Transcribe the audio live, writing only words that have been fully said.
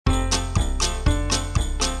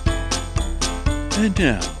And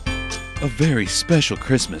now, a very special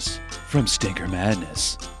Christmas from Stinker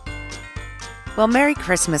Madness. Well, Merry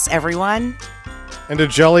Christmas, everyone. And a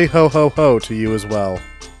jolly ho-ho-ho to you as well.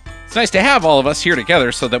 It's nice to have all of us here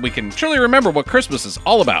together so that we can truly remember what Christmas is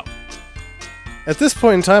all about. At this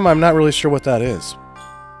point in time, I'm not really sure what that is.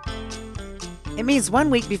 It means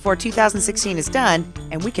 1 week before 2016 is done,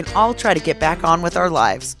 and we can all try to get back on with our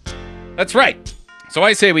lives. That's right. So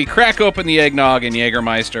I say we crack open the eggnog and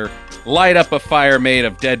Jägermeister, light up a fire made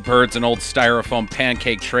of dead birds and old styrofoam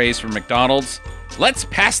pancake trays from McDonald's. Let's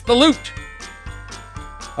pass the loot.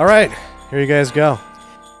 All right, here you guys go.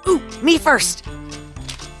 Ooh, me first.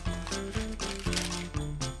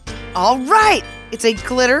 All right, it's a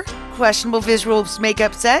glitter, questionable visuals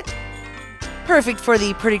makeup set. Perfect for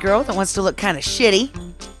the pretty girl that wants to look kind of shitty.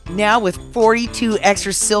 Now with 42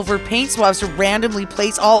 extra silver paint swabs to randomly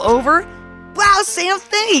place all over. Wow, Sam,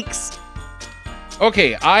 thanks.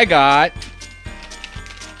 Okay, I got...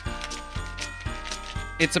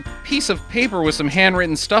 It's a piece of paper with some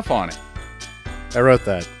handwritten stuff on it. I wrote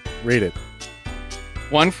that. Read it.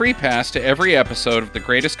 1 free pass to every episode of the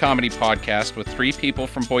greatest comedy podcast with 3 people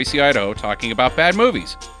from Boise, Idaho talking about bad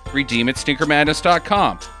movies. Redeem at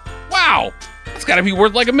stinkermadness.com. Wow! That's gotta be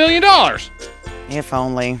worth like $1 million! If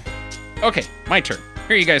only. Okay, my turn.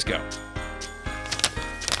 Here you guys go.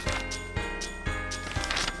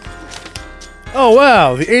 Oh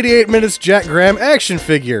wow, the 88 Minutes Jack Graham action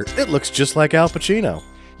figure. It looks just like Al Pacino.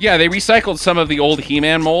 Yeah, they recycled some of the old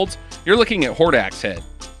He-Man molds. You're looking at Hordak's head.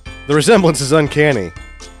 The resemblance is uncanny.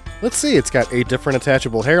 Let's see, it's got 8 different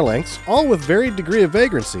attachable hair lengths, all with varied degree of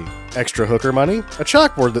vagrancy. Extra hooker money, a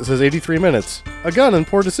chalkboard that says 83 minutes, a gun and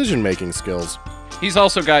poor decision-making skills. He's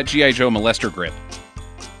also got G.I. Joe molester grip.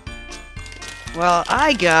 Well,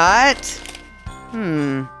 I got...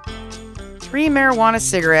 3 marijuana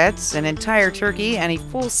cigarettes, an entire turkey, and a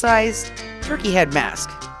full-size turkey head mask.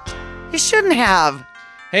 You shouldn't have.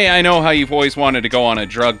 Hey, I know how you've always wanted to go on a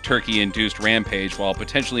drug turkey-induced rampage while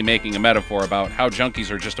potentially making a metaphor about how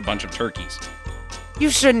junkies are just a bunch of turkeys. You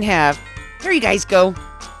shouldn't have. Here you guys go.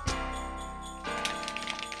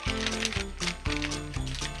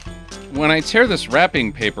 When I tear this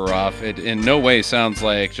wrapping paper off, it in no way sounds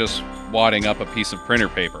like just wadding up a piece of printer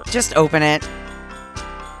paper. Just open it.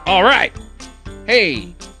 All right.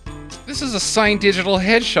 Hey, this is a signed digital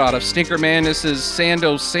headshot of Stinker Madness's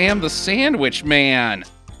Sando Sam the Sandwich Man.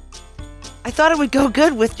 I thought it would go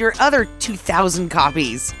good with your other 2,000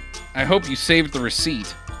 copies. I hope you saved the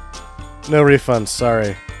receipt. No refunds,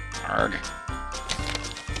 sorry. Arg.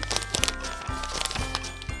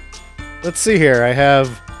 Let's see here, I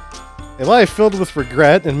have a life filled with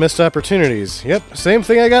regret and missed opportunities. Yep, same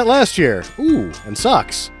thing I got last year. Ooh, and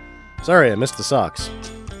socks. Sorry, I missed the socks.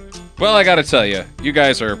 Well, I gotta tell you, you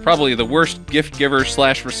guys are probably the worst gift givers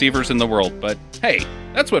 / receivers in the world, but hey,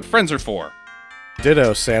 that's what friends are for.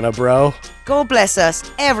 Ditto, Santa bro. God bless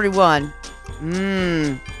us, everyone.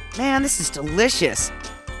 Man, this is delicious.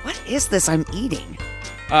 What is this I'm eating?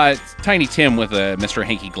 It's Tiny Tim with a Mr.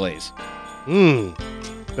 Hanky Glaze.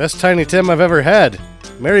 Best Tiny Tim I've ever had.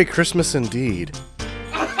 Merry Christmas indeed.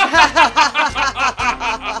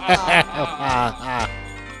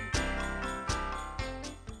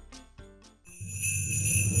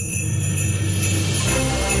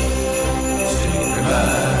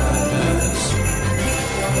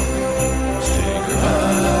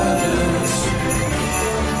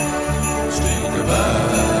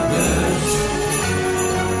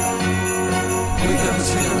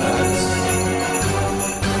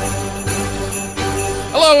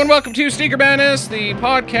 Hello and welcome to Stinker Madness, the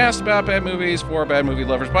podcast about bad movies for bad movie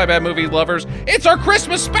lovers by bad movie lovers. It's our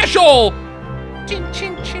Christmas special! Ching,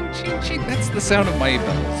 ching, ching, ching, ching. That's the sound of my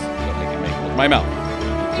bells that I can make with my mouth.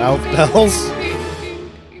 Mouth bells?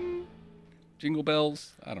 Jingle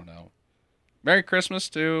bells? I don't know. Merry Christmas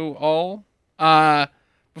to all.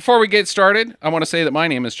 Before we get started, I want to say that my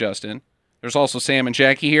name is Justin. There's also Sam and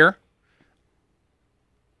Jackie here.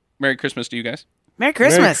 Merry Christmas to you guys. Merry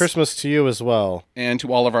Christmas. Merry Christmas to you as well. And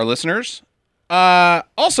to all of our listeners.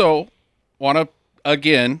 Also, want to,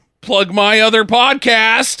 again, plug my other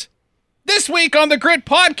podcast. This week on the Grit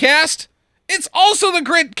Podcast, it's also the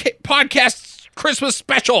Grit Podcast's Christmas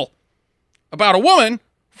special about a woman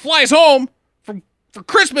who flies home for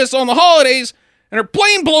Christmas on the holidays, and her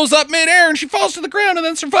plane blows up midair, and she falls to the ground and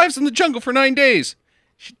then survives in the jungle for 9 days.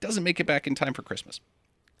 She doesn't make it back in time for Christmas.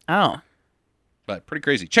 Oh. But pretty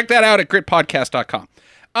crazy. Check that out at gritpodcast.com.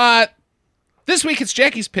 This week it's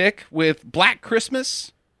Jackie's pick with Black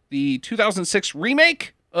Christmas, the 2006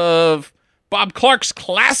 remake of Bob Clark's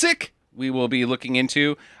classic we will be looking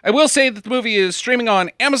into. I will say that the movie is streaming on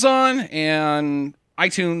Amazon and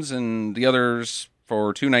iTunes and the others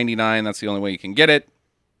for $2.99. That's the only way you can get it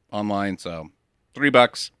online. So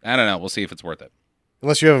 $3. I don't know. We'll see if it's worth it.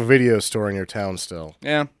 Unless you have a video store in your town still.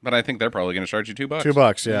 Yeah, but I think they're probably going to charge you $2.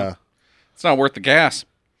 $2, yeah. It's not worth the gas.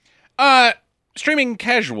 Streaming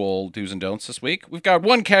casual do's and don'ts this week. We've got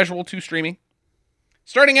 1 casual, 2 streaming.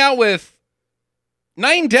 Starting out with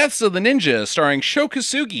 9 Deaths of the Ninja, starring Sho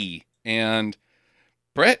Kosugi and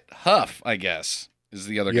Brett Huff, I guess, is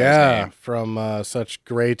the other guy's name. From such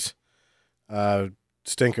great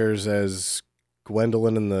stinkers as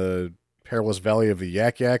Gwendolyn in the Perilous Valley of the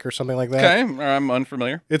Yak Yak or something like that. Okay, I'm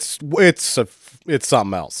unfamiliar. It's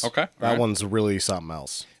something else. Okay, that all right. one's really something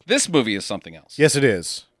else. This movie is something else. Yes, it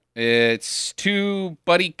is. It's 2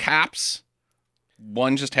 buddy cops.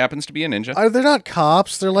 One just happens to be a ninja. They're not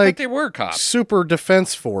cops. They're I like thought they were cops. super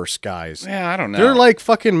defense force guys. Yeah, I don't know. They're like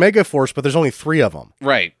fucking Mega Force, but there's only 3 of them.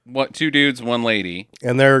 right. What? 2 dudes, 1 lady,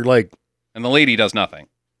 And they're like, and the lady does nothing.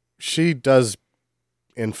 she does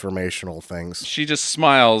informational things. She just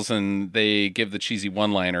smiles, and they give the cheesy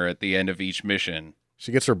one-liner at the end of each mission.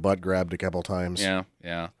 She gets her butt grabbed a couple times. Yeah.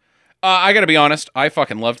 I gotta be honest. I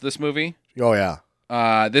fucking loved this movie. Oh,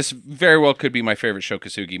 yeah. This very well could be my favorite Sho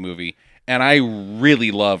Kosugi movie, and I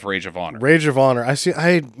really love Rage of Honor. Rage of Honor.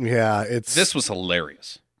 It's This was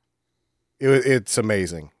hilarious. it's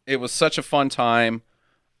amazing. It was such a fun time.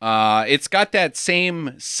 It's got that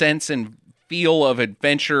same sense and feel of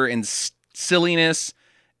adventure and silliness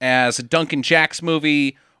as a Duncan Jacks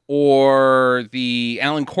movie or the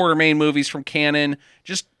Alan Quartermain movies from Canon.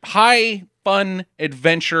 Just high, fun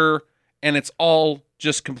adventure, and it's all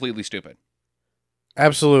just completely stupid.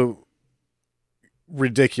 Absolute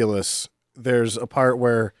ridiculous. There's a part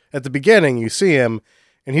where at the beginning you see him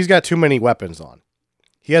and he's got too many weapons on.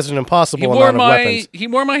 He has an impossible amount of weapons. He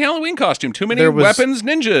wore my Halloween costume. Too many There was- weapons,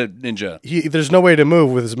 ninja. There's no way to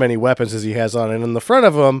move with as many weapons as he has on. And in the front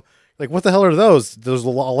of him, like, what the hell are those? Those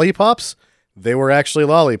lollipops? They were actually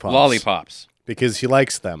lollipops. Lollipops. Because he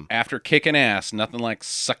likes them. After kicking ass, nothing like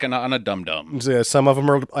sucking on a dum-dum. Some of them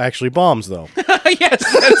are actually bombs, though. Yes,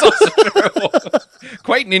 that's also true.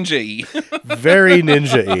 Quite ninja-y. Very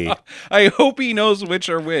ninja-y. I hope he knows which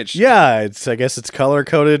are which. Yeah, I guess it's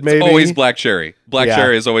color-coded, maybe. Always black cherry. Black Yeah.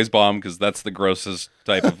 cherry is always bomb because that's the grossest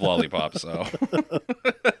type of lollipop. So,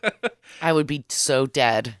 I would be so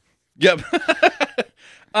dead. yep.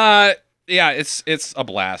 Yeah, it's a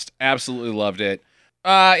blast. Absolutely loved it.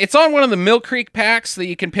 It's on one of the Mill Creek packs that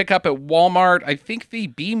you can pick up at Walmart. I think the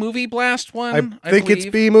B Movie Blast one. I think it's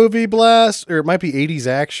B-Movie Blast, or it might be 80s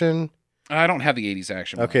Action. I don't have the 80s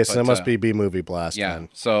action. Okay, one, so but, it must be B-Movie Blast. Yeah. Then.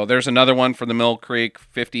 So there's another one for the Mill Creek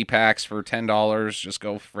 50 packs for $10. Just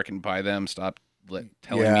go freaking buy them. Stop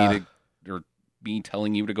telling me to, or me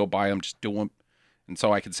telling you to go buy them. Just do them. And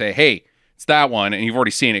so I can say, hey, it's that one, and you've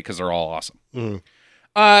already seen it because they're all awesome. Mhm.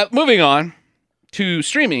 Moving on to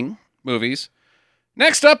streaming movies.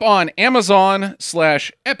 Next up on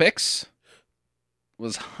Amazon/Epix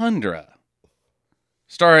was Hundra,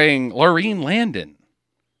 starring Laureen Landon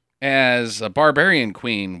as a barbarian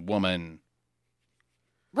queen woman.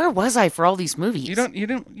 Where was I for all these movies? You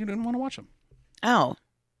didn't want to watch them. Oh,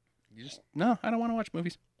 No, I don't want to watch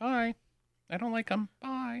movies. Bye. I don't like them.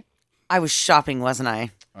 Bye. I was shopping, wasn't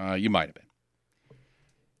I? You might have been.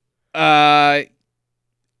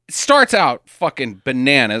 It starts out fucking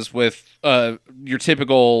bananas with your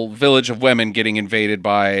typical village of women getting invaded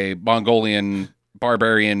by Mongolian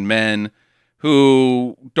barbarian men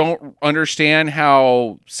who don't understand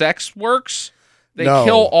how sex works. They No.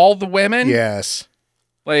 kill all the women. Yes.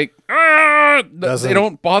 Like, Doesn't- they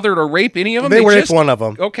don't bother to rape any of them. They raped just, one of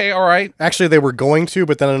them. Okay, all right. Actually, they were going to,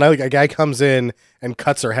 but then a guy comes in and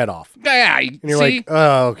cuts her head off. Yeah, And you're see, like,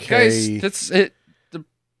 oh, okay. guys, that's it.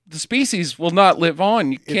 The species will not live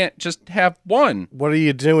on. You can't just have one. What are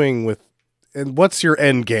you doing with... And what's your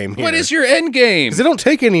end game here? What is your end game? Because they don't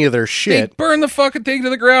take any of their They shit. burn the fucking thing to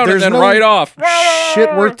the ground There's and then no ride off.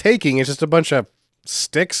 Shit worth taking. It's just a bunch of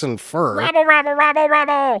sticks and fur. Rabble, rabble, rabble,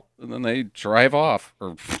 rabble. And then they drive off.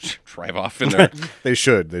 Or drive off in their, They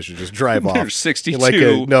should just drive their off. 62 Like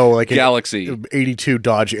a Galaxy. 82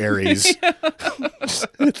 Dodge Aries.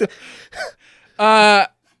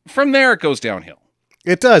 From there, it goes downhill.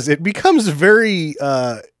 It does. It becomes very,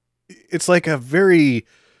 it's like a very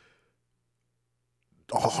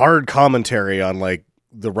hard commentary on like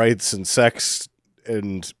the rights and sex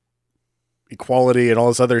and equality and all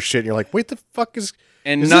this other shit. And you're like, wait, the fuck is...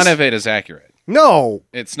 And Is none this- of it is accurate. No!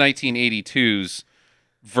 It's 1982's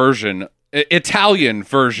version, Italian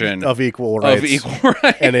version Of equal rights. of equal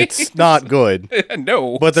rights. And it's not good.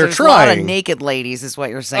 No. But they're There's a lot of trying. naked ladies, is what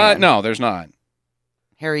you're saying. No, there's not.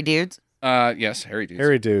 Hairy dudes. Yes, Harry dudes.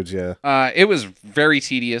 Hairy dudes, yeah. It was very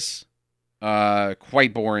tedious.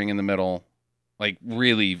 Quite boring in the middle. Like,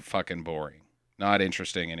 really fucking boring. Not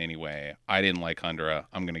interesting in any way. I didn't like Hundra.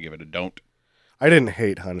 I'm going to give it a don't. I didn't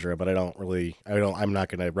hate Hundra, but I'm not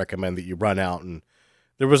going to recommend that you run out. And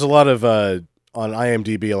there was a lot of, on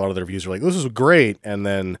IMDb, a lot of the reviews were like, this is great. And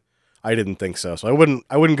then I didn't think so. So I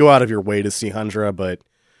wouldn't go out of your way to see Hundra, but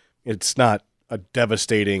it's not a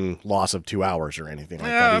devastating loss of 2 hours or anything like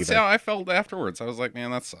that either. That's how I felt afterwards. I was like, man,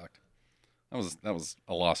 that sucked. That was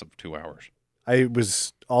a loss of 2 hours. I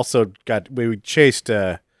was also we chased,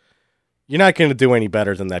 you're not going to do any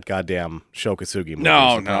better than that goddamn Shokatsugi movie.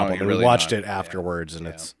 No, and you're really we watched not. it afterwards, and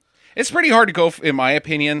It's pretty hard to go, in my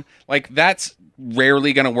opinion. Like, that's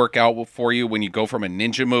rarely going to work out for you when you go from a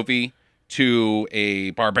ninja movie to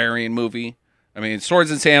a barbarian movie. I mean,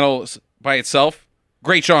 Swords and Sandals by itself,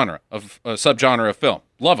 great genre of subgenre of film.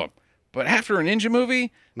 Love them. But after a ninja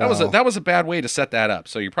movie, that was a bad way to set that up.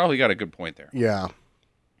 So you probably got a good point there. Yeah.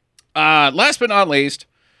 Last but not least,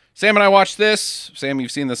 Sam and I watched this. Sam,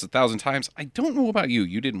 you've seen this 1,000 times. I don't know about you.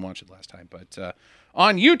 You didn't watch it last time. But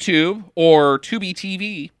on YouTube or Tubi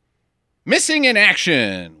TV, Missing in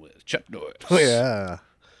Action with Chuck Norris. Oh, yeah.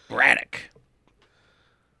 Braddock.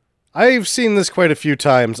 I've seen this quite a few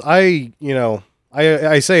times. I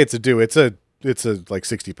say it's a do. It's a like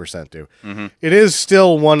 60% do. Mm-hmm. It is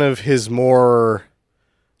still one of his more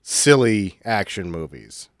silly action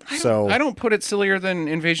movies. I don't put it sillier than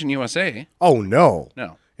Invasion USA. Oh, no.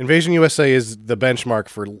 No. Invasion USA is the benchmark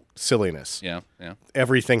for silliness. Yeah.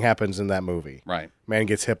 Everything happens in that movie. Right. Man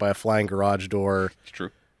gets hit by a flying garage door. It's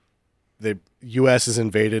true. The U.S. is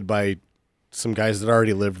invaded by some guys that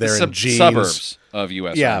already lived there in jeans. Suburbs of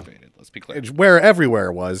U.S. are invaded. Let's be clear. Where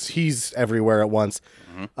everywhere was. He's everywhere at once.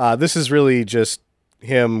 Mm-hmm. This is really just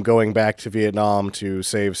him going back to Vietnam to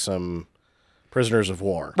save some prisoners of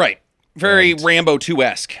war. Right. Very Rambo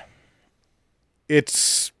 2-esque.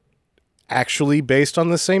 It's actually based on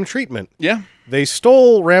the same treatment. Yeah. They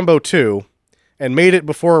stole Rambo 2 and made it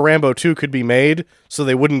before Rambo 2 could be made so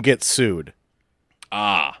they wouldn't get sued.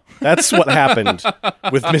 Ah. That's what happened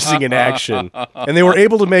with Missing in Action. And they were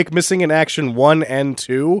able to make Missing in Action 1 and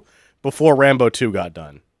 2 before Rambo 2 got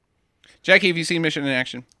done. Jackie, have you seen Mission in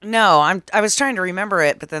Action? No, I was trying to remember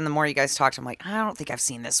it, but then the more you guys talked, I'm like, I don't think I've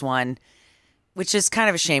seen this one, which is kind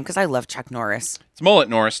of a shame because I love Chuck Norris. It's Mullet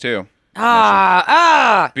Norris, too.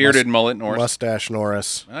 Bearded Mullet Norris. Mustache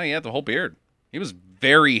Norris. Oh, yeah, the whole beard. He was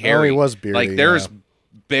very hairy. Oh, he was beardy, Like, there's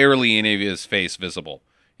barely any of his face visible.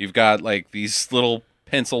 You've got, like, these little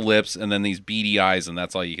pencil lips and then these beady eyes, and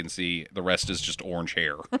that's all you can see. The rest is just orange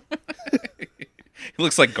hair. He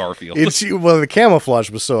looks like Garfield. The camouflage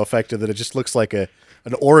was so effective that it just looks like an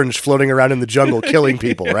orange floating around in the jungle killing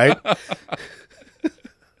people, right?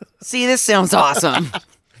 See, this sounds awesome.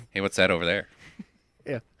 Hey, what's that over there?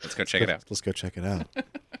 Yeah. Let's go check it out. Let's go check it out.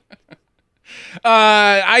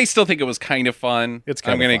 I still think it was kind of fun.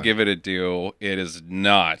 I'm going to give it a do. It is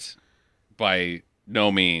not, by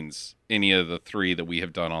no means, any of the three that we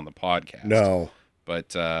have done on the podcast. No.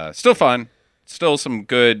 But still fun. Still some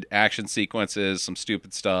good action sequences, some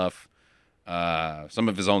stupid stuff. Some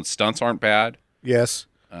of his own stunts aren't bad. Yes.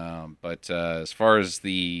 But as far as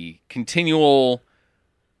the continual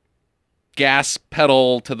gas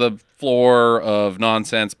pedal to the floor of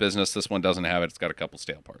nonsense business, this one doesn't have it. It's got a couple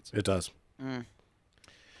stale parts. It does.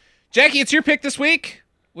 Jackie, it's your pick this week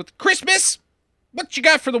with Christmas. What you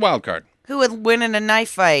got for the wild card? Who would win in a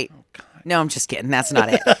knife fight? Oh, God. No, I'm just kidding. That's not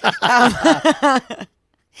it.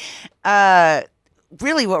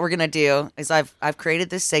 Really what we're going to do is I've created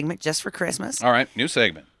this segment just for Christmas. All right, new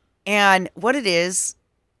segment. And what it is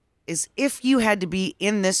if you had to be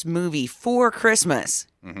in this movie for Christmas,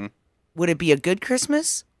 would it be a good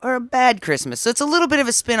Christmas or a bad Christmas? So it's a little bit of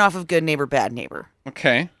a spin-off of Good Neighbor, Bad Neighbor.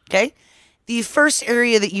 Okay. The first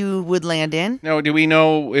area that you would land in. Now, do we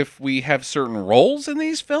know if we have certain roles in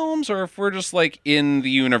these films or if we're just like in the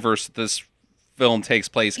universe that this film takes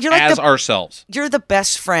place as ourselves? You're the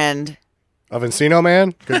best friend. Of Encino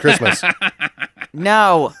Man? Good Christmas.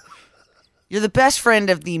 No. You're the best friend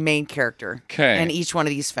of the main character in each one of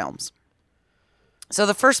these films. So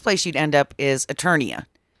the first place you'd end up is Eternia.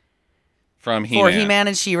 From He-Man. For He-Man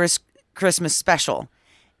and She-Ra's Christmas special.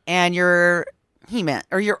 And you're He-Man,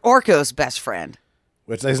 or you're Orko's best friend.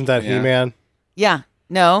 Which isn't that He-Man? Yeah.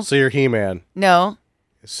 No. So you're He-Man. No.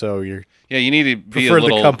 So you're... Yeah, you need to be prefer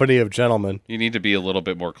the company of gentlemen. You need to be a little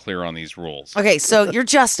bit more clear on these rules. Okay, so you're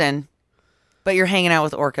Justin, but you're hanging out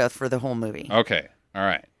with Orko for the whole movie. Okay. All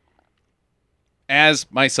right. As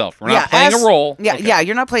myself. We're not playing a role. Yeah, okay. Yeah,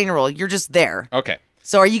 you're not playing a role. You're just there. Okay.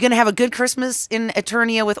 So are you going to have a good Christmas in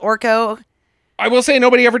Eternia with Orko? I will say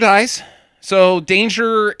nobody ever dies. So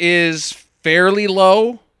danger is fairly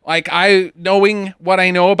low. Like, knowing what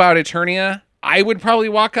I know about Eternia, I would probably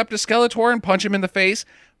walk up to Skeletor and punch him in the face.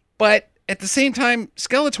 But at the same time,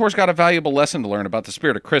 Skeletor's got a valuable lesson to learn about the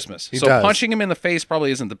spirit of Christmas. He so does. punching him in the face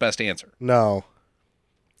probably isn't the best answer. No.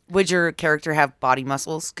 Would your character have body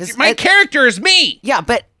muscles? Because My character is me! yeah,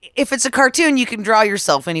 but if it's a cartoon, you can draw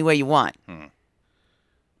yourself any way you want.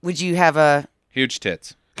 Would you have a? Huge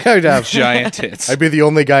tits. I'd have Giant tits. I'd be the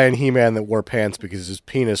only guy in He-Man that wore pants because his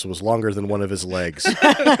penis was longer than one of his legs.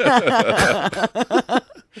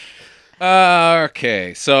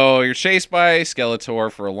 Okay, so you're chased by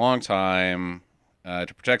Skeletor for a long time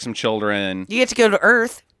to protect some children. You get to go to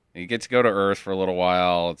Earth. You get to go to Earth for a little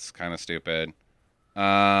while. It's kind of stupid. They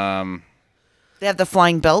have the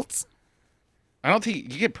flying belts. I don't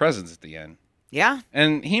think you get presents at the end. Yeah.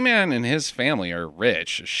 And He-Man and his family are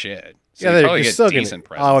rich as shit. So Yeah, you they're probably get still decent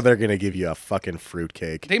gonna, presents. they're gonna give you a fucking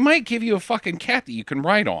fruitcake. They might give you a fucking cat that you can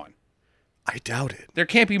ride on. I doubt it. There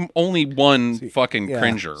can't be only one fucking Yeah.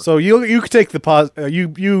 cringer. So you take the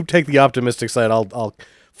you take the optimistic side. I'll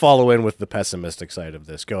follow in with the pessimistic side of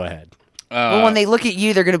this. Go ahead. Well, when they look at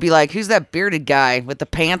you, they're going to be like, "Who's that bearded guy with the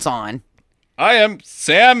pants on?" I am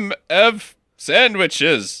Sam of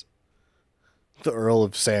Sandwiches. The Earl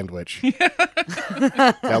of Sandwich.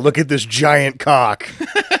 Now look at this giant cock.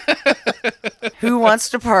 Who wants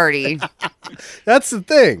to party? That's the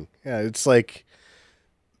thing. Yeah, it's like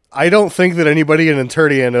I don't think that anybody in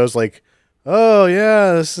Eternia knows. Like, oh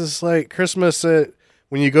yeah, this is like Christmas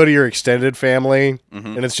when you go to your extended family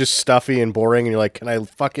and it's just stuffy and boring, and you're like, "Can I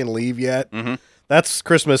fucking leave yet?" That's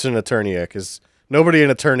Christmas in Eternia because nobody in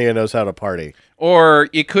Eternia knows how to party. Or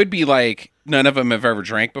it could be like none of them have ever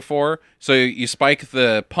drank before. So you spike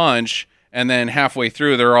the punch, and then halfway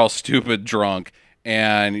through, they're all stupid drunk.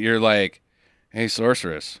 And you're like, "Hey,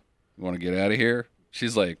 sorceress, you want to get out of here?"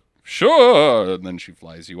 She's like, "Sure." And then she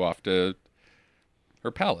flies you off to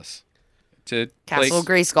her palace. To Castle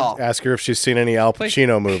place. Grayskull. Ask her if she's seen any Al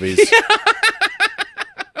Pacino movies.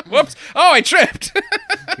 Whoops. Oh, I tripped.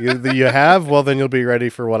 You have? Well, then you'll be ready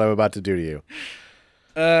for what I'm about to do to you.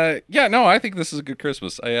 Yeah, no, I think this is a good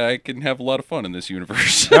Christmas. I can have a lot of fun in this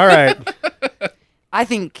universe. All right. I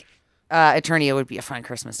think Eternia would be a fun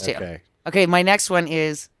Christmas too. Okay. Okay, my next one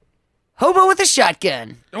is Hobo with a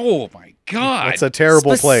Shotgun. Oh, my God. That's a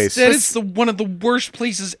terrible place. That is one of the worst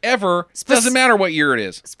places ever. Doesn't matter what year it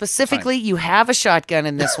is. Specifically, you have a shotgun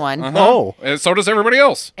in this one, Oh. And so does everybody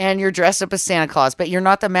else. and you're dressed up as Santa Claus, but you're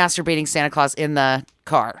not the masturbating Santa Claus in the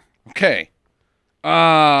car. Okay.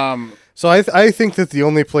 So I think that the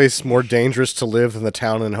only place more dangerous to live than the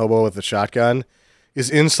town in Hobo with a shotgun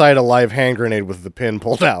is inside a live hand grenade with the pin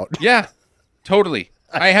pulled out. Yeah, totally.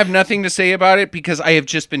 I have nothing to say about it because I have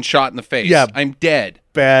just been shot in the face. Yeah. I'm dead.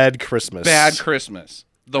 Bad Christmas. Bad Christmas.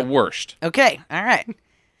 The worst. Okay, all right.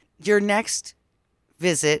 Your next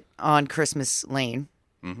visit on Christmas Lane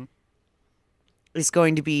is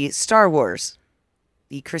going to be Star Wars,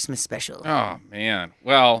 the Christmas special, Oh, man.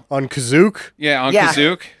 Well, On Kazook? yeah, on Yeah.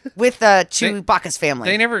 Kazook. with Chewbacca's family.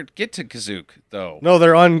 They never get to Kazook, though. No,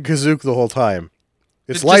 they're on Kazook the whole time.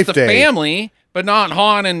 It's It's Life just the Day. family, but not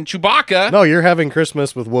Han and Chewbacca. No, you're having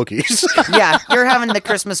Christmas with Wookiees. Yeah, you're having the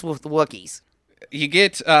Christmas with the Wookiees. You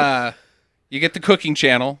get the cooking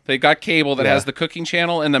channel. They got cable that Yeah. has the cooking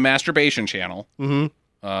channel and the masturbation channel.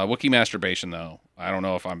 Mm-hmm. Wookiee masturbation, though. I don't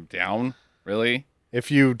know if I'm down, really. If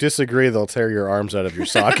you disagree, they'll tear your arms out of your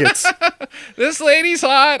sockets. This lady's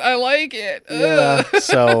hot. I like it. Yeah.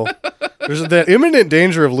 So there's the imminent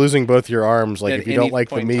danger of losing both your arms. Like At if you any don't like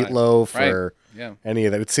the point in time. meatloaf Right. or Yeah. any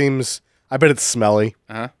of that. It seems, I bet it's smelly.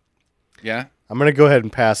 Yeah. I'm going to go ahead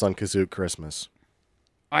and pass on Kazook Christmas.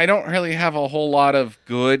 I don't really have a whole lot of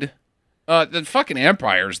good. The fucking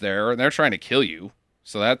Empire's there, and they're trying to kill you.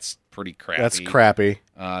 So that's pretty crappy. That's crappy.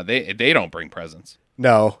 They don't bring presents.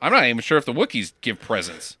 No. I'm not even sure if the Wookiees give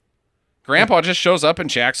presents. Grandpa just shows up and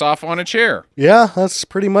jacks off on a chair. Yeah, that's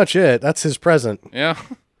pretty much it. That's his present. Yeah.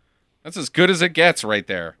 That's as good as it gets right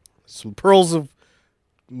there. Some pearls of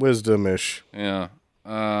wisdom-ish. Yeah.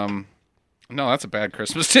 No, that's a bad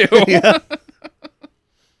Christmas too. Yeah.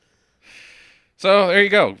 So there you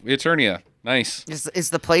go. Eternia. Nice. Is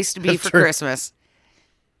the place to be for Christmas.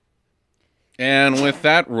 And with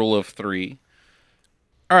that rule of 3.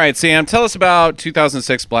 All right, Sam, tell us about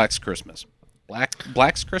 2006 Black's Christmas.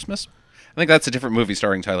 Black's Christmas? I think that's a different movie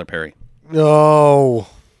starring Tyler Perry. No.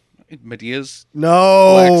 Medea's?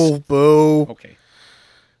 No. Blacks. Boo. Okay.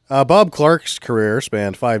 Bob Clark's career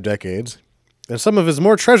spanned 5 decades, and some of his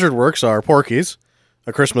more treasured works are Porky's,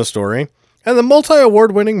 A Christmas Story, and the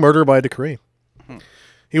multi-award-winning Murder by Decree.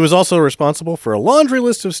 He was also responsible for a laundry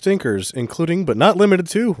list of stinkers, including but not limited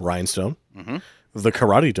to Rhinestone, The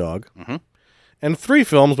Karate Dog, and 3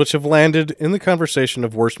 films which have landed in the conversation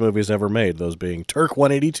of worst movies ever made, those being Turk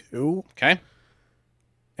 182 Okay.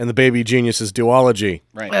 and The Baby Geniuses duology.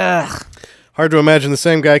 Right. Ugh. Hard to imagine the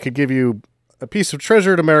same guy could give you a piece of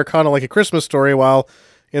treasured Americana like A Christmas Story while,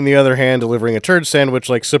 in the other hand, delivering a turd sandwich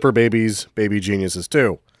like Super Baby's Baby Geniuses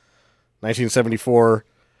 2.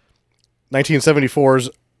 1974's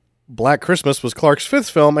Black Christmas was Clark's 5th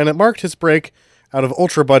film, and it marked his break out of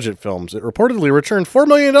ultra-budget films. It reportedly returned $4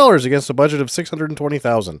 million against a budget of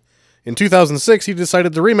 $620,000. In 2006, he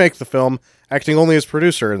decided to remake the film, acting only as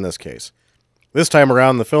producer in this case. This time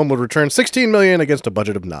around, the film would return $16 million against a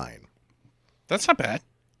budget of $9 million. That's not bad.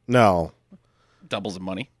 No. Doubles the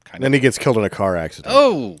money, kind of. Then he gets killed in a car accident.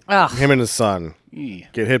 Oh. Ugh. Him and his son Yeah.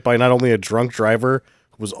 get hit by not only a drunk driver,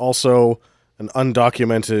 who was also an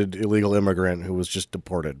undocumented illegal immigrant who was just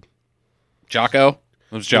deported. Jocko?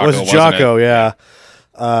 It was Jocko, It was wasn't Jocko, it? yeah.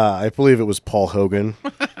 I believe it was Paul Hogan.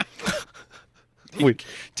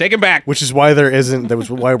 Take him back. Which is why that was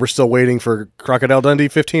why we're still waiting for Crocodile Dundee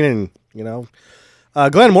 15 and,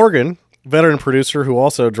 Glenn Morgan, veteran producer who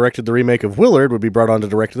also directed the remake of Willard, would be brought on to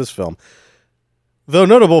direct this film. Though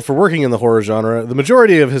notable for working in the horror genre, the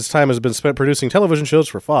majority of his time has been spent producing television shows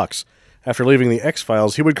for Fox. After leaving the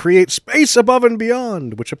X-Files, he would create Space Above and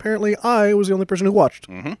Beyond, which apparently I was the only person who watched.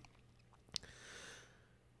 Mm-hmm.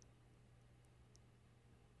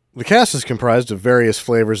 The cast is comprised of various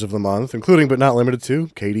flavors of the month, including but not limited to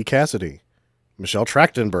Katie Cassidy, Michelle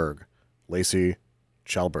Trachtenberg, Lacey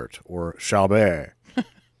Chalbert, or Chalbert,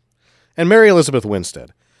 and Mary Elizabeth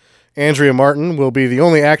Winstead. Andrea Martin will be the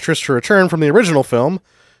only actress to return from the original film,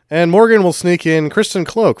 and Morgan will sneak in Kristen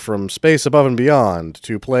Cloak from Space Above and Beyond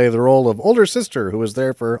to play the role of older sister who is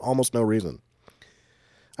there for almost no reason.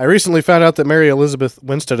 I recently found out that Mary Elizabeth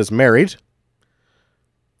Winstead is married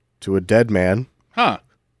to a dead man. Huh.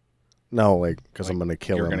 No, because I'm going to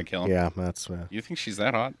kill him. You're going to kill him? Yeah, that's... You think she's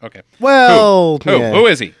that hot? Okay. Well... Who? yeah. Who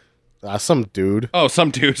is he? Some dude. Oh,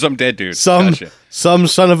 some dude. Some dead dude. Some Gotcha. some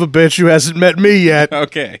son of a bitch who hasn't met me yet.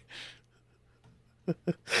 Okay.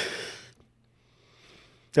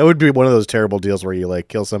 That would be one of those terrible deals where you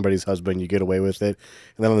kill somebody's husband, you get away with it,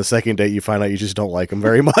 and then on the second date you find out you just don't like him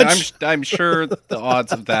very much. I'm sure the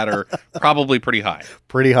odds of that are probably pretty high.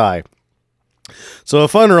 Pretty high. So a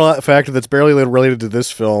fun fact that's barely related to this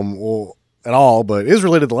film at all, but is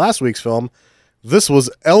related to last week's film. This was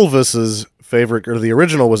Elvis's favorite, or the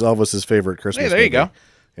original was Elvis's favorite Christmas Hey, there you movie. go.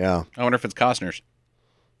 Yeah. I wonder if it's Costner's.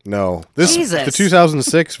 No. This Jesus. the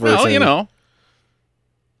 2006 version. Well,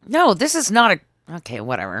 No, this is not a... Okay,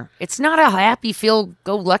 whatever. It's not a happy,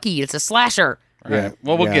 feel-go-lucky. It's a slasher. All right.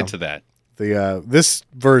 Well, we'll Yeah. get to that. This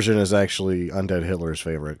version is actually Undead Hitler's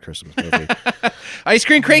favorite Christmas movie. Ice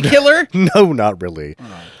Cream Crate Killer? No, not really.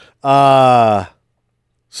 So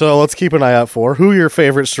let's keep an eye out for who your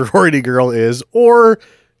favorite sorority girl is, or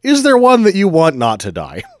is there one that you want not to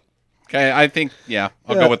die? Okay, I think, I'll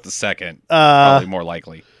go with the second. Uh, Probably more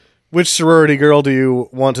likely. Which sorority girl do you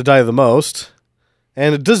want to die the most?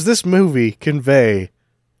 And does this movie convey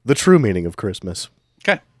the true meaning of Christmas?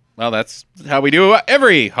 Okay. Well, that's how we do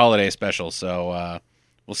every holiday special, so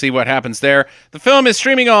we'll see what happens there. The film is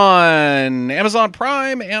streaming on Amazon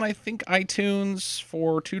Prime and I think iTunes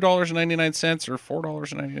for $2.99 or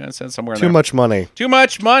 $4.99, somewhere in there. Too much money. Too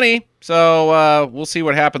much money. So we'll see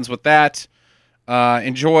what happens with that.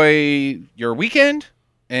 Enjoy your weekend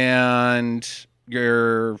and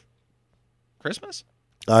your Christmas.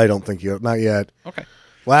 I don't think not yet. Okay.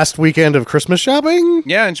 Last weekend of Christmas shopping?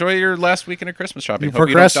 Yeah, enjoy your last weekend of Christmas shopping. You Hope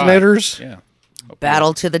you don't die. procrastinators? Yeah.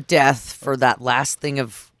 Battle to the death for that last thing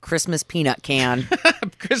of Christmas peanut can.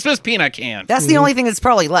 Christmas peanut can. That's the only thing that's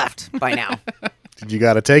probably left by now. You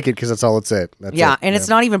got to take it because that's all it's it. That's Yeah, it. and it's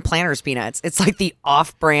not even Planters peanuts. It's like the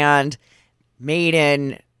off-brand, made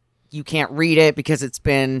in, you can't read it because it's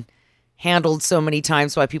been handled so many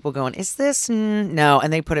times by people going, is this? No,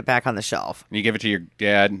 and they put it back on the shelf. And you give it to your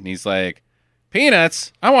dad, and he's like,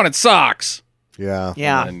 peanuts? I wanted socks. Yeah.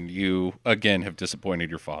 Yeah. And you, again, have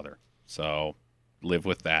disappointed your father. So live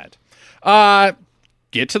with that.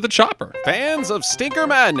 Get to the chopper. Fans of Stinker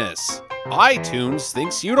Madness, iTunes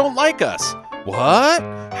thinks you don't like us. What?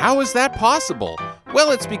 How is that possible?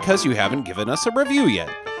 Well, it's because you haven't given us a review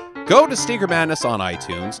yet. Go to Stinker Madness on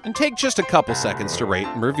iTunes and take just a couple seconds to rate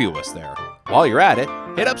and review us there. While you're at it,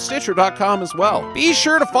 hit up Stitcher.com as well. Be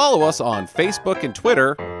sure to follow us on Facebook and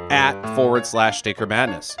Twitter @/Stinker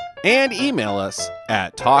Madness and email us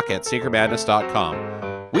at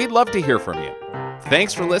talk@stinkermadness.com. We'd love to hear from you.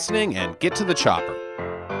 Thanks for listening and get to the chopper.